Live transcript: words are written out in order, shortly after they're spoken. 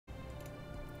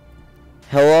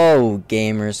Hello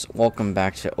gamers, welcome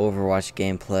back to Overwatch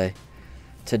gameplay.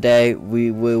 Today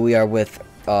we are with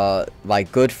my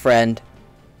good friend.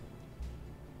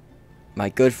 Bro,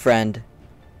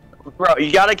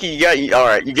 you gotta,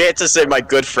 alright, you get to say my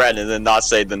good friend and then not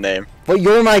say the name. Well,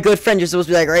 you're my good friend, you're supposed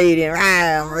to be like Radiant,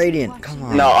 I'm Radiant, come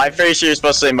on. No, I'm pretty sure you're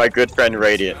supposed to say my good friend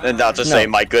Radiant and not to say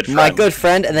my good friend. My good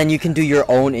friend, and then you can do your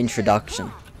own introduction.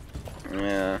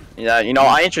 Yeah, you know,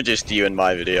 I introduced you in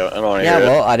my video. I don't want to hear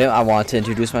well, I wanted to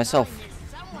introduce myself.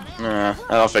 I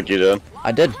don't think you did.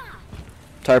 I did.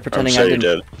 Sorry pretending I'm sure I didn't.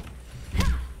 you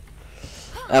did.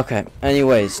 Okay,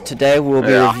 anyways, today we'll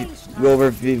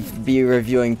be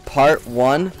reviewing part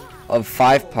 1 of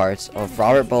 5 parts of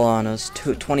Robert Bolano's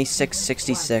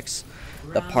 2666,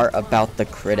 the part about the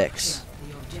critics.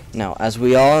 Now, as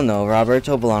we all know,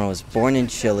 Roberto Bolano was born in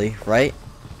Chile, right?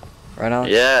 Right, Alex?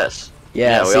 Yes.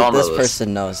 Yeah, we see, all know this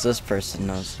person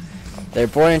knows. They're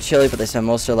born in Chile, but they spent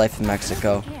most of their life in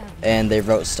Mexico, and they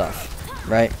wrote stuff,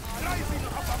 right?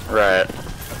 Right.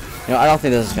 You know, I don't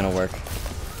think this is gonna work.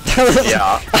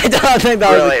 Yeah. I don't think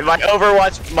that really, my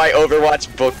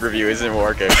Overwatch book review isn't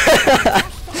working. I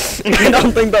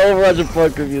don't think the Overwatch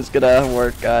book review is gonna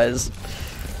work, guys.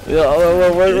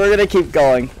 We're gonna keep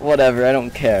going. Whatever, I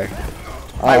don't care.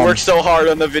 I worked so hard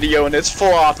on the video and it's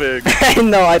flopping. I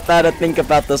know, I thought to think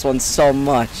about this one so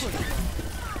much.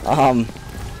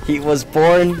 He was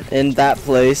born in that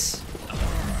place.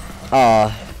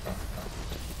 Yeah.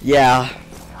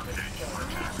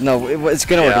 No, it's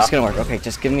gonna work, it's gonna work. Okay,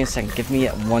 just give me a second, give me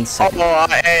 1 second. Oh,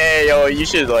 hey, yo, you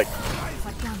should, like...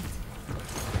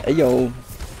 Hey, yo.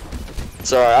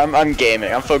 Sorry, I'm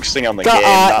gaming. I'm focusing on the game,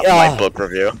 not my book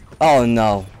review. Oh,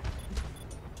 no.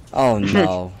 Oh,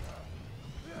 no.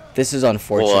 This is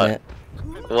unfortunate.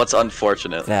 What's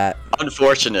unfortunate? That.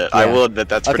 Unfortunate. Yeah. I will admit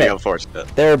that's pretty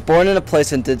unfortunate. They were born in a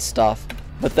place and did stuff,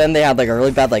 but then they had like a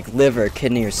really bad like liver,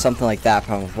 kidney, or something like that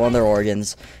problem with one of their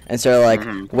organs, and so they're like,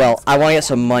 well, I want to get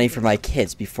some money for my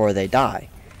kids before they die,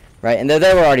 right? And they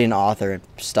were already an author and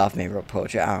stuff, maybe wrote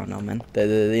poetry. I don't know, man.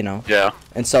 You know. Yeah.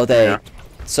 And so they.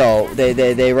 So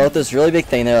they wrote this really big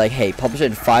thing. They're like, hey, publish it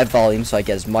in 5 volumes so I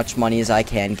get as much money as I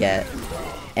can get,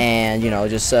 and you know,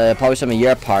 just publish them a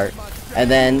year apart, and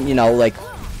then you know, like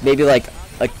maybe like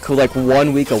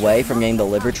 1 week away from getting the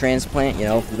liver transplant, you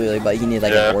know, but he needed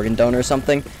like an organ donor or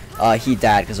something. He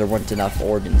died because there weren't enough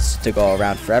organs to go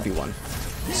around for everyone.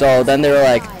 So then they were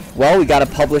like, well, we got to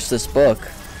publish this book,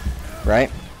 right?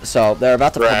 So they're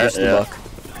about to publish the book,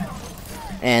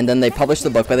 and then they published the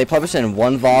book, but they published it in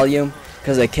 1 volume.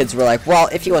 Because the kids were like, well,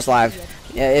 if he was alive,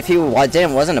 if he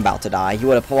wasn't about to die, he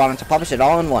would have wanted to publish it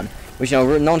all in one. Which, you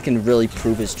know, no one can really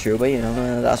prove is true, but, you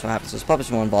know, that's what happens. It's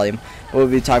published in 1 volume. We'll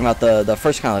be talking about the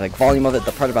first kind of, like, volume of it,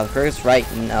 the part about the critics, right,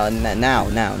 now.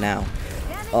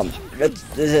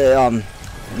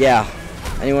 Yeah.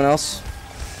 Anyone else?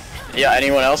 Yeah,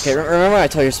 anyone else? Okay, remember I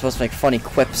told you you're supposed to make funny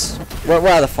quips? Where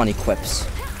are the funny quips?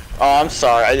 Oh, I'm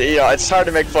sorry. You know, it's hard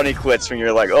to make funny quips when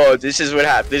you're like, oh, this is what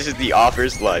happened. This is the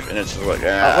author's life, and it's just like, you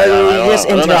just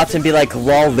interrupt and be like,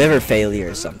 lol, liver failure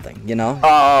or something, you know?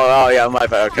 Oh, yeah, my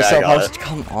bad. Okay, I got it.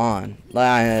 Come on,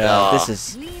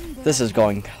 this is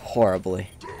going horribly.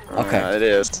 Okay, yeah, it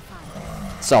is.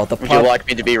 So the would you like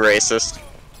me to be racist?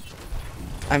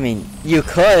 I mean, you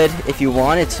could if you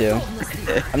wanted to.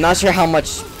 I'm not sure how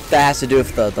much that has to do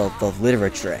with the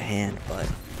literature at hand, but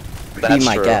be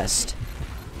my guest.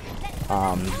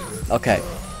 Okay.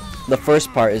 The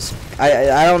first part is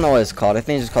I don't know what it's called. I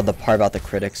think it's just called the part about the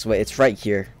critics. Wait, it's right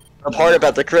here. The part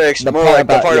about the critics. The part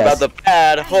about the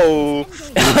bad ho.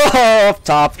 Off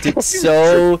top. It's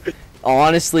so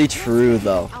honestly true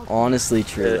though. Honestly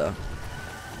true though.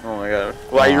 Oh my god.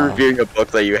 Why are you reviewing a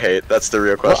book that you hate? That's the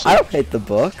real question. Well, I don't hate the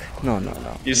book. No.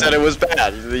 You said it was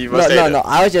bad. You must hate it. No.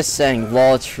 I was just saying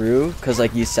law true because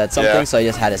like you said something, so I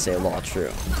just had to say law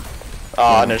true. Oh,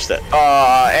 I understand.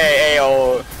 Hey,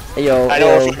 yo. I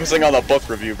know we're focusing on the book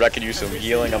review, but I could use some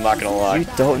healing, I'm not gonna lie. You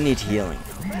don't need healing.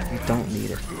 You don't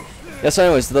need it. Yeah, so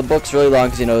anyways, the book's really long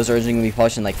because, you know, it was originally going to be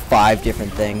published in, like, 5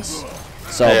 different things.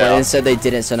 So, but instead they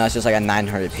didn't, so now it's just, like, a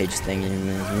 900-page thing.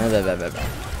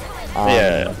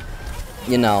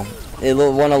 You know, it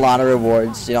won a lot of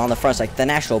rewards. You know, on the front, it's like, the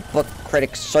National Book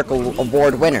Critics Circle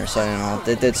Award winner. So, you know,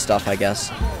 they did stuff, I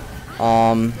guess.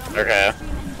 Okay.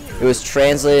 It was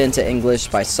translated into English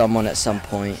by someone at some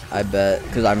point, I bet,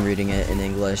 because I'm reading it in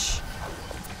English.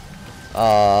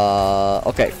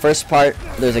 Okay, first part,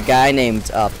 there's a guy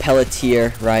named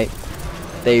Pelletier, right?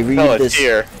 They read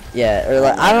Pelletier. this. Yeah, or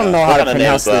like, I don't know how to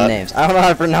pronounce the names. I don't know how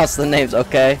to pronounce the names,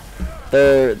 okay?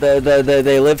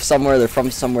 They live somewhere, they're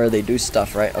from somewhere, they do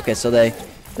stuff, right? Okay, so they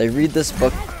read this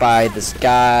book by this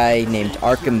guy named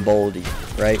Archamboldi,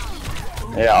 right?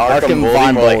 Yeah, Arkham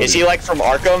Von Boldy. Boldy. Is he like from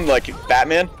Arkham, like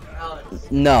Batman?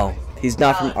 No, he's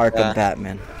not from Arkham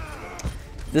Batman.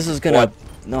 This is gonna... What?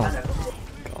 No. God.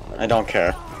 I don't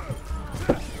care.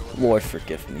 Lord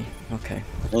forgive me. Okay.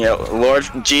 Yeah, Lord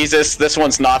Jesus, this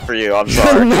one's not for you. I'm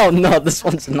sorry. no, this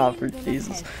one's not for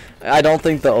Jesus. I don't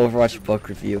think the Overwatch book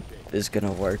review is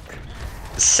gonna work.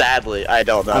 Sadly, I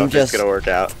don't know if it's gonna work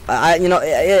out. You know,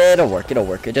 it'll work. It'll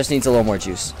work. It just needs a little more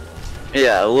juice.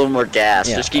 Yeah, a little more gas.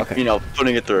 Yeah, just keep, you know,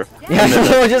 putting it through. Yeah,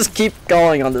 we'll just keep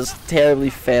going on this terribly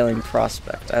failing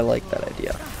prospect. I like that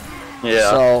idea. Yeah.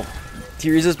 So,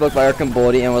 he reads this book by Arkham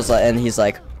Boldy and he's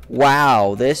like,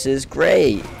 "Wow, this is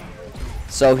great."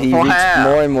 So he reads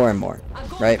more and more and more,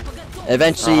 right?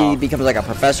 Eventually, he becomes like a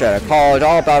professor at a college,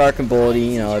 all about Arkham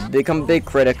Boldy. You know, become a big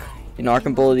critic. You know,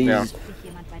 Arkham Boldy. Yeah.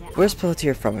 Where's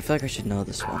Pelletier from? I feel like I should know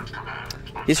this one.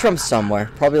 He's from somewhere,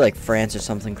 probably like France or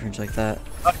something cringe like that.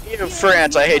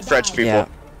 France, I hate French people. Yeah.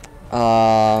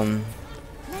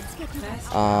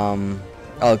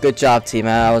 Oh, good job, team.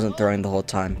 I wasn't throwing the whole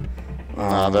time.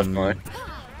 Definitely.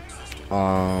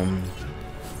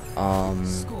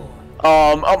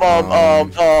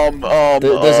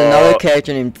 There's another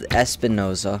character named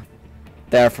Espinoza.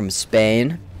 They're from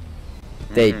Spain.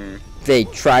 They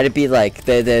try to be like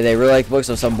they really like books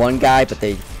of some one guy,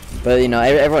 but you know,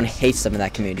 everyone hates them in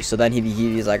that community. So then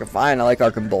he's like, fine, I like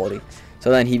Arkham Boldy. So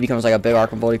then he becomes like a big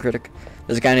Arkham Boldy critic.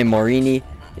 There's a guy named Morini.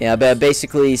 Yeah, but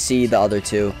basically see the other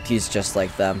two. He's just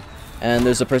like them. And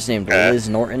there's a person named Liz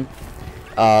Norton.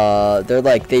 They're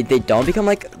like they don't become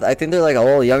like, I think they're like a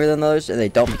little younger than others, and they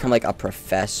don't become like a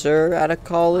professor at a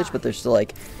college, but they're still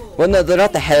like, well, no, they're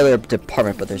not the head of their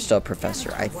department, but they're still a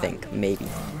professor, I think, maybe.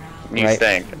 You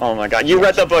think? Oh my God! You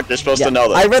read the book. You're supposed to know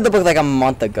that. I read the book like a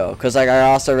month ago, cause like I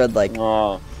also read like,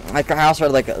 I also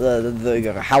read like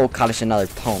the Howell Cottage and other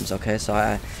poems. Okay, so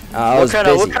I was busy.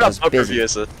 What kind of book review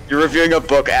is it? You're reviewing a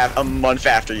book a month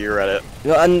after you read it.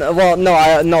 Well, no,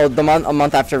 a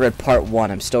month after I read part 1.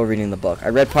 I'm still reading the book. I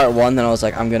read part 1, then I was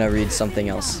like, I'm gonna read something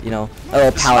else. You know, a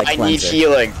little palate cleanser. I need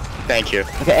healing. Thank you.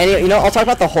 Okay, and you know, I'll talk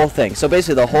about the whole thing. So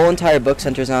basically, the whole entire book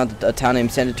centers on a town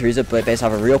named Santa Teresa, but based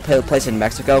off a real place in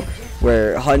Mexico,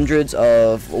 where hundreds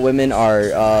of women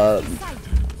are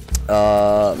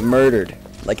murdered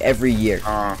like every year.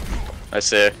 I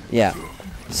see. Yeah.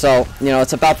 So you know,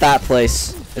 it's about that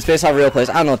place. It's based on a real place.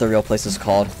 I don't know what the real place is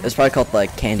called. It's probably called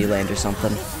like Candyland or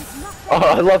something. Oh,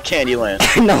 I love Candyland.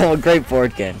 No, a great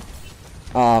board game.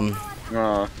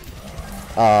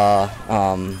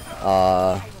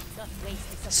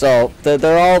 So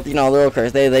they're all, you know, little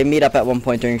crazy. They meet up at one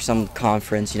point during some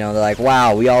conference. You know, they're like,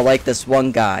 wow, we all like this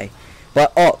one guy.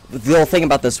 But the little thing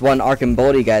about this one Arkham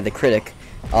Boldy guy, the critic,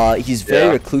 he's very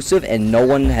reclusive, and no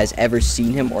one has ever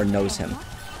seen him or knows him.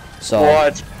 So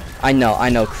what? I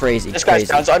know, crazy. This guy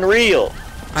sounds unreal.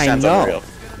 I know. Unreal.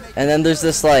 And then there's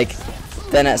this like,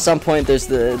 then at some point all 3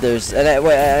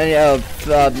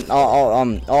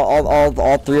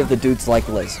 of the dudes like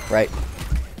Liz, right?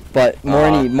 But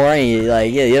Morini,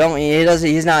 like, yeah,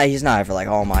 he's not ever like,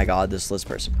 oh my God, this Liz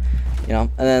person, you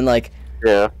know? And then like,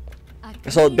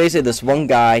 so basically this one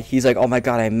guy, he's like, oh my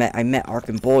God, I met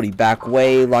Arkham Boldy back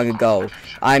way long ago.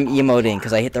 I'm emoting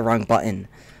because I hit the wrong button.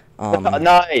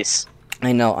 Nice.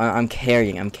 I know, I'm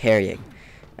carrying.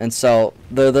 And so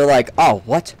they're like, oh,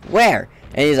 what? Where?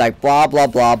 And he's like, blah, blah,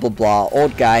 blah, blah, blah.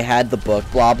 Old guy had the book,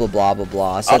 blah, blah, blah, blah,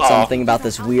 blah. Said something about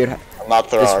this weird,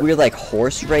 like,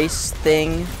 horse race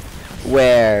thing.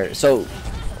 Where, so,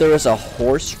 there was a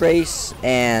horse race,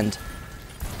 and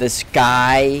this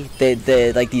guy,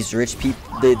 they like, these rich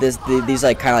people, these,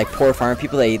 like, kind of, like, poor farmer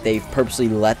people, they purposely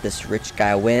let this rich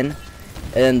guy win.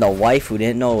 And then the wife, who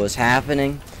didn't know what was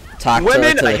happening, talked to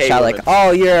the child, like,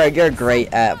 oh, you're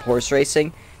great at horse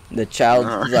racing. The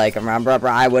child's like, remember,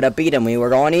 I would have beat him. We were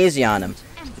going easy on him.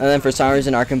 And then for some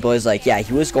reason, Arkham Boldy's like, yeah,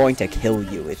 he was going to kill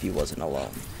you if he wasn't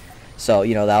alone. So,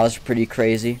 you know, that was pretty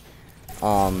crazy.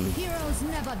 I'm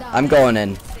going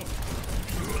in.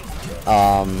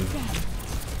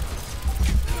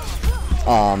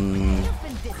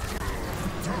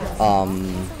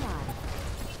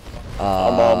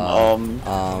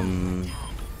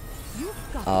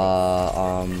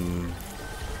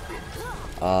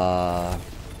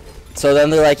 So then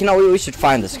they're like, you know, we should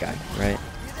find this guy, right?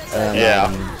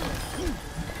 And,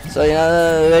 so, you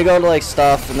know, they go to, like,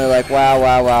 stuff, and they're like,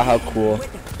 wow, how cool.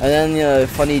 And then, you know,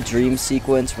 funny dream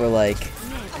sequence where, like,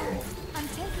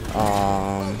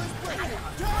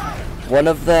 one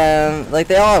of them, like,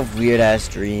 they all have weird-ass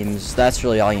dreams. That's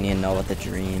really all you need to know about the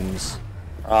dreams.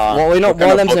 Well, we know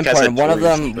one of them's important. One of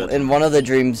them, in one of the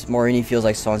dreams, Morini feels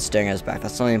like someone's staring at his back.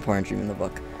 That's the only important dream in the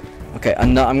book. Okay,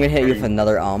 I'm gonna hit you with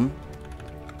another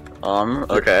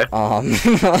Okay.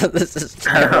 This is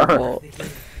terrible.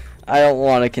 I don't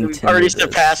want to continue. We've already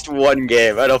surpassed one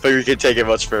game. I don't think we can take it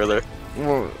much further.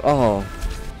 Oh.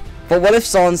 But what if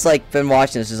someone's like been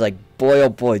watching this is like, boy oh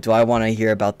boy, do I want to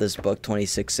hear about this book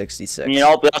 2666. You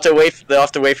know, they'll have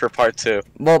to wait for part 2.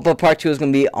 Well, but part 2 is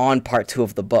going to be on part 2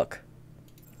 of the book.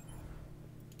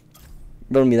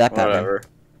 Wouldn't be that bad.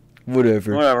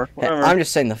 Whatever. Hey, I'm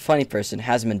just saying the funny person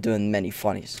hasn't been doing many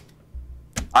funnies.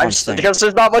 Because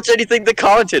there's not much anything to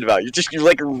commentate about. You're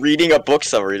like reading a book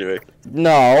summary to me.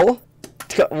 No.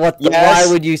 What? Yes, why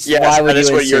would you? Yes, why would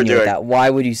you insinuate that? Why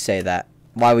would you say that?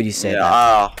 Why would you say that?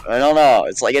 I don't know.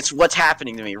 It's like it's what's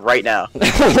happening to me right now.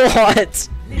 What?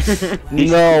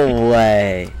 No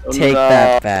way. Take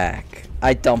that back.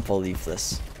 I don't believe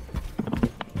this.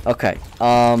 Okay.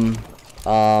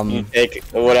 You take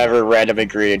whatever random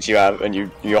ingredient you have and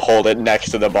you hold it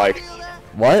next to the bike.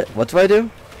 What? What do I do?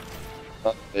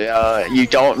 You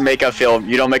don't make a film.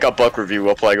 You don't make a book review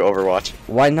while playing Overwatch.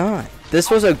 Why not? This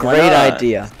was a great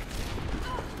idea.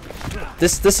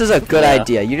 This is a good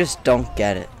idea. You just don't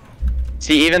get it.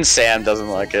 See, even Sam doesn't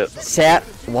like it.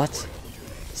 What?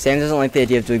 Sam doesn't like the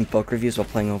idea of doing book reviews while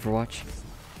playing Overwatch?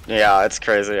 Yeah, it's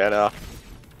crazy, I know.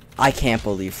 I can't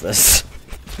believe this.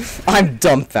 I'm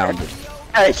dumbfounded.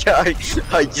 I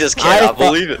just cannot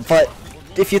believe it. But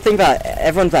if you think about it,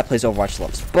 everyone that plays Overwatch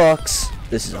loves books.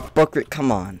 This is a book.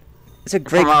 Come on. It's a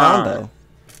great combo.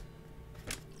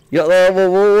 Yo,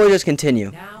 we'll just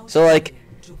continue. So, like...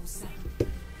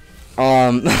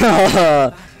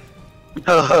 I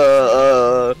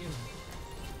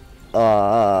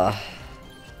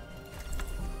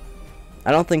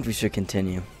don't think we should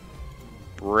continue.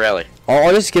 Really?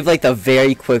 I'll just give like the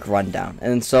very quick rundown,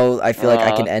 and so I feel like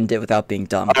I can end it without being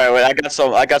dumb. Alright, wait, I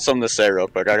got something to say real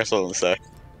quick.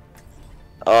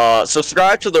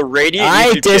 Subscribe to the Radient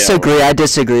YouTube channel. I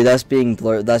disagree. That's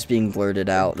being blurted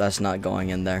out. That's not going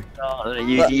in there.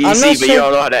 You don't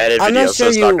know how to edit videos, so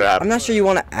it's not gonna happen. I'm not sure you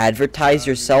want to advertise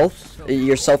yourself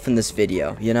in this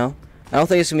video, you know? I don't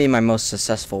think it's gonna be my most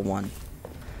successful one.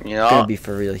 You know, it's gonna be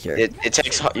for real here. It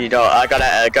takes, you know, I gotta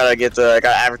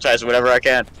advertise whatever I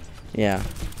can. Yeah.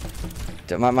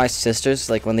 My sisters,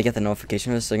 like, when they get the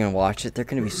notification of this, they're gonna watch it. They're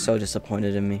gonna be so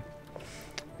disappointed in me.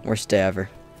 Worst day ever.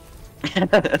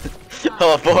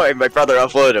 Oh boy, my brother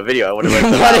uploaded a video. I wonder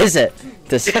what is it?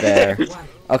 Despair.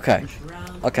 Okay.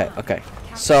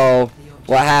 So,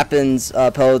 what happens?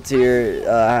 Pelletier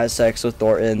has sex with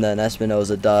Thornton, then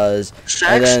Espinosa does,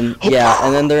 and then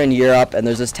and then they're in Europe, and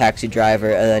there's this taxi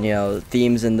driver, and then, you know,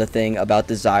 themes in the thing about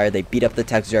Desire. They beat up the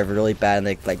taxi driver really bad, and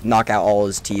they like knock out all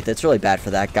his teeth. It's really bad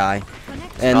for that guy.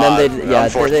 And then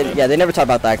they never talk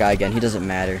about that guy again. He doesn't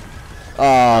matter.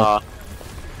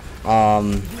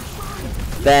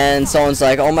 Then someone's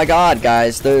like, oh my god,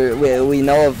 guys, we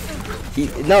know of...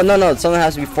 No, something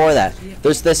has to be before that.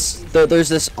 There's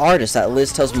this artist that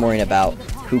Liz tells Maureen about,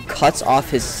 who cuts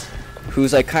off his...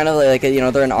 Who's like kind of like, you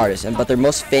know, they're an artist, but their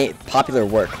most popular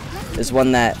work is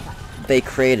one that they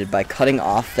created by cutting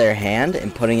off their hand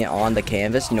and putting it on the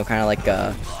canvas, you know, kind of like,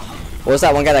 what was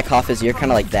that one guy that coughed his ear?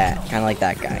 Kind of like that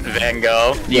guy. Van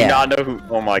Gogh? Do you not know who?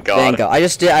 Oh my god. Van Gogh. I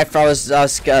was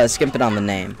skimping on the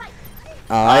name.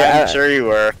 I'm sure you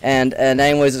were. And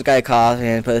anyways, this guy coughs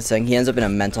and put this thing. He ends up in a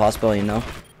mental hospital, you know.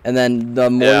 And then the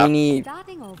Morini,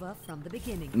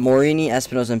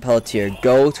 Espinosa, and Pelletier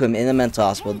go to him in the mental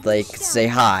hospital. Like, say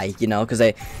hi, you know, because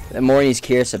Morini's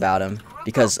curious about him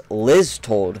because Liz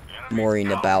told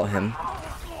Maureen about him.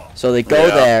 So they go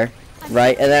there,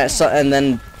 right? And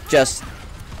then just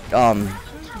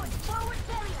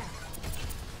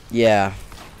yeah.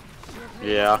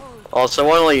 Also, I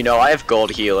want to let you know I have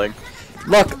gold healing.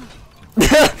 Look.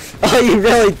 Oh, you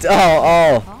really?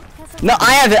 Oh. No,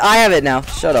 I have it now.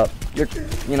 Shut up.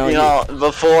 You know,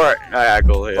 before I got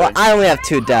gold healing. Well, I only have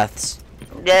 2 deaths.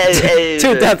 2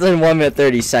 deaths in 1 minute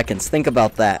 30 seconds. Think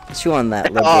about that. Chew on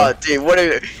that. Oh,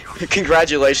 dude,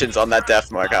 congratulations on that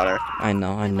death mark, Connor. I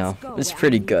know. It's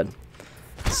pretty good.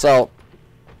 So,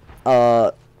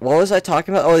 what was I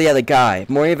talking about? Oh yeah, the guy.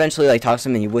 Maury eventually like talks to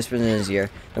him and he whispers in his ear.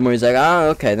 And Maury's like, oh,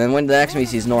 okay. Then when the next time he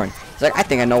sees Norn, he's like, I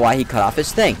think I know why he cut off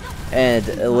his thing. And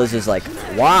Liz is like,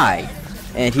 why?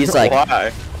 And he's like,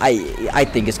 why? I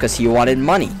think it's because he wanted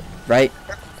money, right?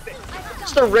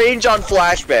 It's the range on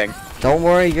flashbang. Don't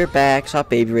worry, you're back. Stop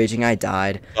baby raging. I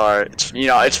died. Alright, you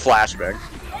know, it's flashbang.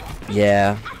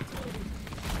 Yeah.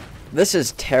 This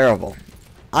is terrible.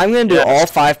 I'm gonna do all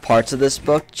 5 parts of this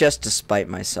book just to spite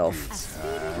myself.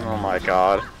 Oh my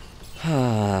god.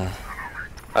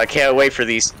 I can't wait for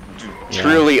these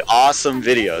truly awesome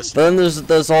videos. But then there's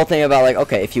this whole thing about like,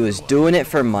 okay, if he was doing it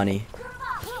for money.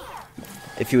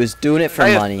 I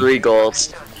have 3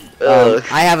 golds.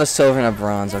 I have a silver and a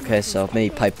bronze. Okay, so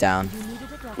maybe pipe down.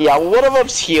 Yeah, one of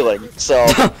them's healing, so.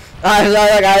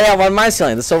 Yeah, one of mine's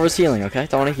healing. The silver's healing. Okay,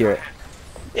 don't want to hear it.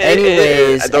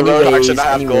 The Roadhog should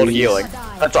not have gold healing.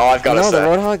 That's all I've got to say. No, the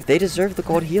Roadhog, they deserve the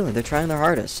gold healing. They're trying their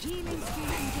hardest.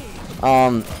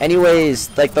 Anyways,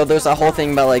 like, there's a whole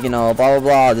thing about, like, you know, blah, blah,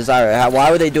 blah, desire.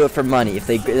 Why would they do it for money if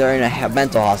they're in a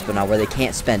mental hospital now where they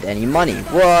can't spend any money?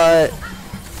 What?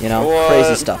 You know, what?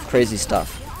 Crazy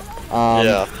stuff.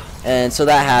 Yeah. And so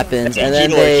that happens, and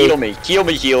then heal me,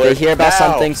 healer. They hear about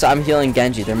something, so I'm healing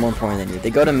Genji. They're more important than you.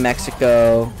 They go to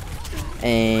Mexico.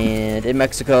 And in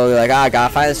Mexico, they're like, I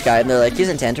gotta find this guy. And they're like, he's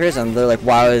in Santa Teresa. And they're like,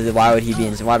 why would he be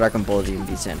in? Why would Arkham Bullet even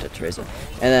be Santa Teresa?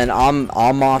 And then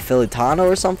Alma Filitano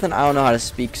or something. I don't know how to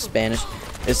speak Spanish.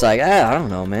 It's like, I don't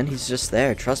know, man. He's just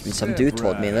there. Trust me. Some dude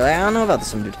told me. And they're like, I don't know about this.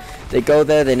 Some dude. They go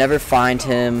there. They never find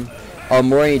him. Oh,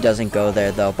 Maury doesn't go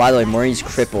there though. By the way, Maury's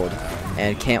crippled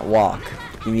and can't walk.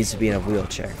 He needs to be in a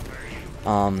wheelchair.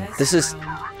 This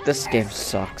game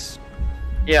sucks.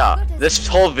 Yeah, this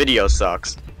whole video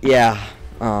sucks. Yeah,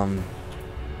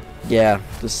 yeah,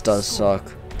 this does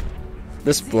suck.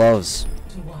 This blows.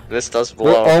 This does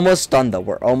blow. We're almost done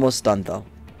though.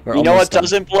 You know what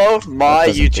doesn't blow? My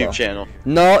YouTube channel.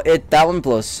 No, that one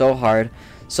blows so hard.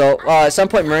 So, at some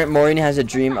point, Maureen has a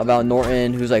dream about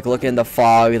Norton, who's, like, looking in the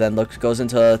fog, then goes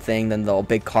into a thing, then the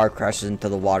big car crashes into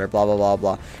the water, blah, blah, blah,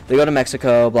 blah. They go to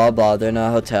Mexico, blah, blah, they're in a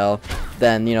hotel.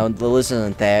 Then, you know, Liz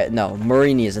isn't there. No,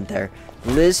 Maureen isn't there.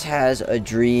 Liz has a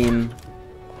dream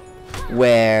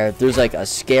where there's, like, a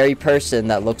scary person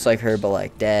that looks like her, but,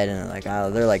 like, dead, and, like,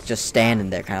 they're, like, just standing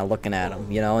there, kind of looking at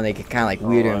them, you know, and they get kind of, like,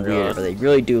 weirder and weirder, but they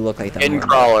really do look like them.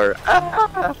 In-crawler.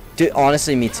 Dude,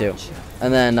 honestly, me too.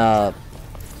 And then,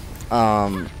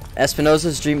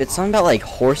 Espinosa's dream, it's something about, like,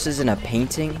 horses in a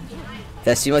painting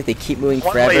that seem like they keep moving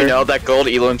forever. You know that gold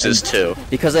elims is too.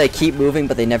 Because they keep moving,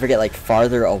 but they never get, like,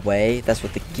 farther away. That's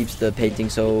what keeps the painting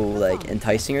so, like,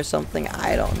 enticing or something.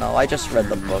 I don't know. I just read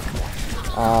the book.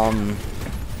 I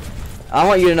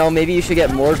want you to know, maybe you should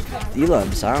get more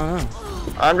elims. I don't know.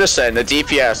 I'm just saying, the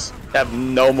DPS have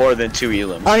no more than 2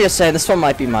 elims. I'm just saying, this one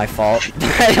might be my fault.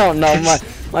 I don't know.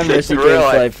 My Mercy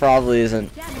gameplay probably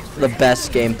isn't the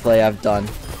best gameplay I've done.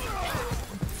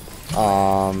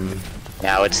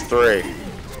 Now it's 3.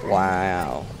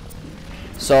 Wow.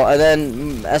 So, and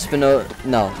then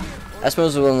Espinosa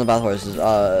was willing about horses.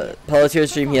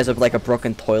 Pelletier's dream, he has like a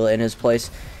broken toilet in his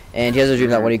place. And he has a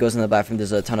dream that when he goes in the bathroom,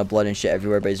 there's a ton of blood and shit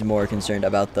everywhere, but he's more concerned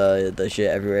about the shit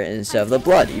everywhere instead of the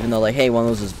blood. Even though, like, hey, one of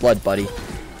those is blood, buddy.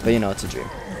 But, you know, it's a dream.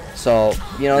 So,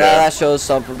 you know, that shows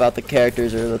something about the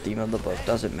characters or the theme of the book.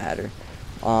 Doesn't matter.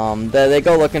 They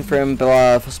go looking for him,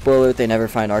 but, spoiler alert, they never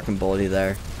find Arkham Bullet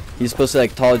there. He's supposed to be,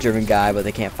 like, a tall German guy, but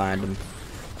they can't find him.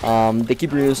 They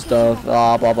keep reading stuff,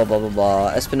 blah, blah, blah, blah, blah, blah.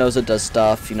 Espinosa does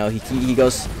stuff, you know, he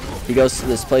goes to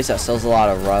this place that sells a lot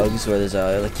of rugs, where there's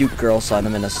a cute girl selling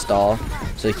them in a stall,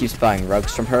 so he keeps buying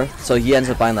rugs from her. So he ends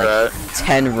up buying, like,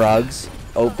 10 rugs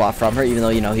from her, even though,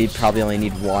 you know, he'd probably only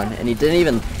need 1. And he didn't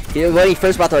even, when he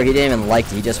first bought the rug, he didn't even like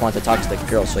it, he just wanted to talk to the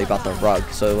girl, so he bought the rug.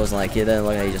 So it wasn't like, he didn't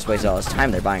look like he just wasted all his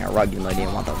time there buying a rug, even though he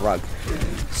didn't want the rug.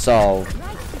 So,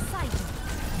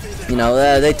 you know,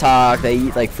 they talk, they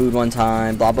eat, like, food one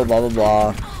time, blah, blah, blah, blah,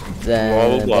 blah.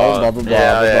 Then, blah, blah, blah, blah, blah, blah,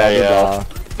 blah.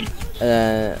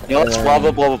 You know, it's blah,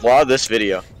 blah, blah, blah, blah, this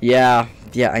video. Yeah,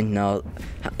 I know.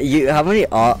 How many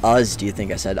uhs do you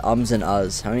think I said? Ums and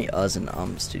uhs. How many uhs and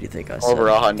ums do you think I said? Over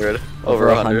 100.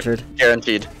 Over 100.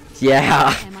 Guaranteed.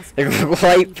 Yeah,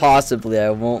 quite possibly,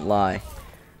 I won't lie.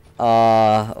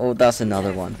 Oh, that's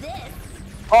another one.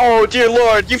 Oh, dear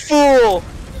lord, you fool!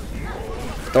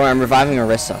 Don't worry, I'm reviving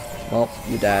Orisa. Well,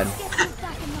 you died.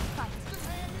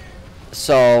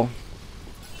 So.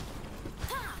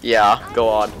 Yeah, go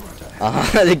on.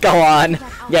 Go on.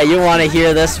 Yeah, you want to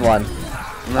hear this one.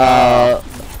 So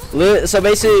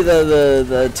basically,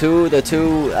 the two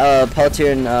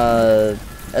Pelletier and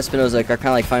Espinosa are kind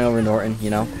of like fighting over Norton, you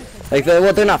know. Like,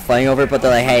 they're not fighting over it, but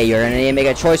they're like, hey, you're gonna need to make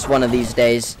a choice one of these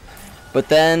days. But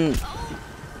then,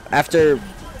 after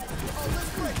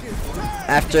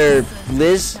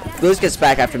Liz gets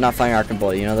back after not finding Arkham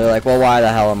Bullet, you know, they're like, well, why the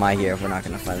hell am I here if we're not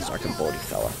gonna find this Arkham Bullet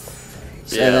fella?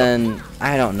 Yeah. And then,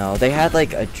 I don't know, they had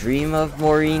like a dream of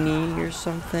Morini or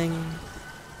something.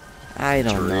 I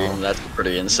don't know. That's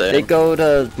pretty insane. They go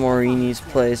to Morini's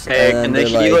place. Hey, and can the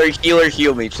healer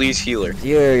heal me, please, healer?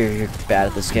 You're bad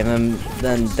at this game. And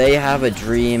then they have a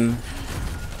dream.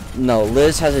 No,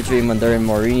 Liz has a dream when they're in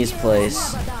Morini's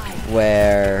place,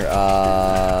 where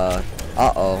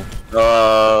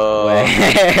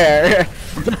where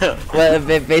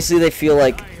well, basically they feel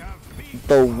like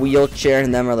the wheelchair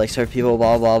and them are like certain people,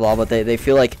 blah blah blah, but they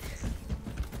feel like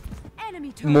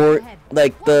more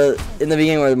like in the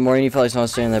beginning where Morini felt like someone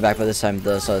was staring in the back, but this time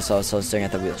someone staring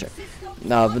at the wheelchair.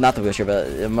 No, but not the wheelchair,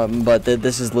 but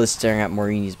this is Liz staring at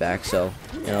Morini's back. So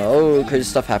you know, oh, crazy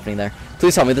stuff happening there.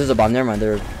 Please tell me there's a bomb. Never mind,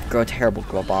 they're a terrible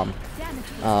bomb.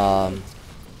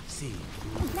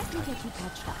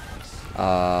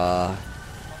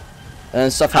 And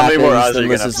then stuff happens. Then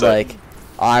Liz is like,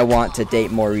 I want to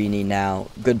date Morini now.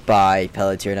 Goodbye,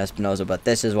 Pelletier and Espinosa, but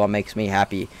this is what makes me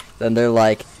happy. Then they're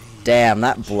like, damn,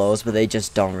 that blows, but they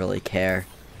just don't really care.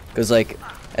 Because, like,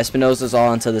 Espinosa's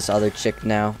all into this other chick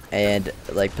now, and,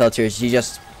 like, Pelletier,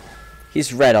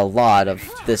 he's read a lot of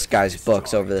this guy's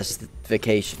books over this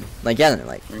vacation. Like, yeah,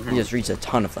 like, he just reads a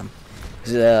ton of them.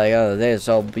 He's like, oh, they're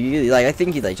so, like, I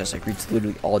think he, like, just, like, reads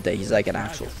literally all day. He's, like, an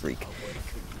actual freak.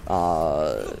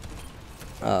 I'm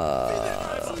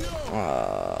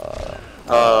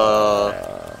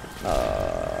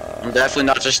definitely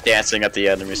not just dancing at the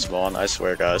enemy spawn, I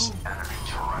swear, guys.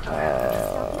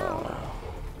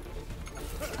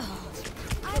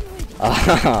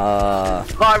 I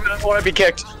don't want to be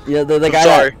kicked. Yeah, the guy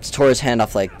that tore his hand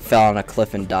off, like, fell on a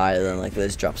cliff and died, and then, like,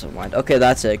 Liz drops some wine. Okay,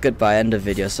 that's it. Goodbye. End of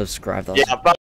video. Subscribe. Yeah, bye.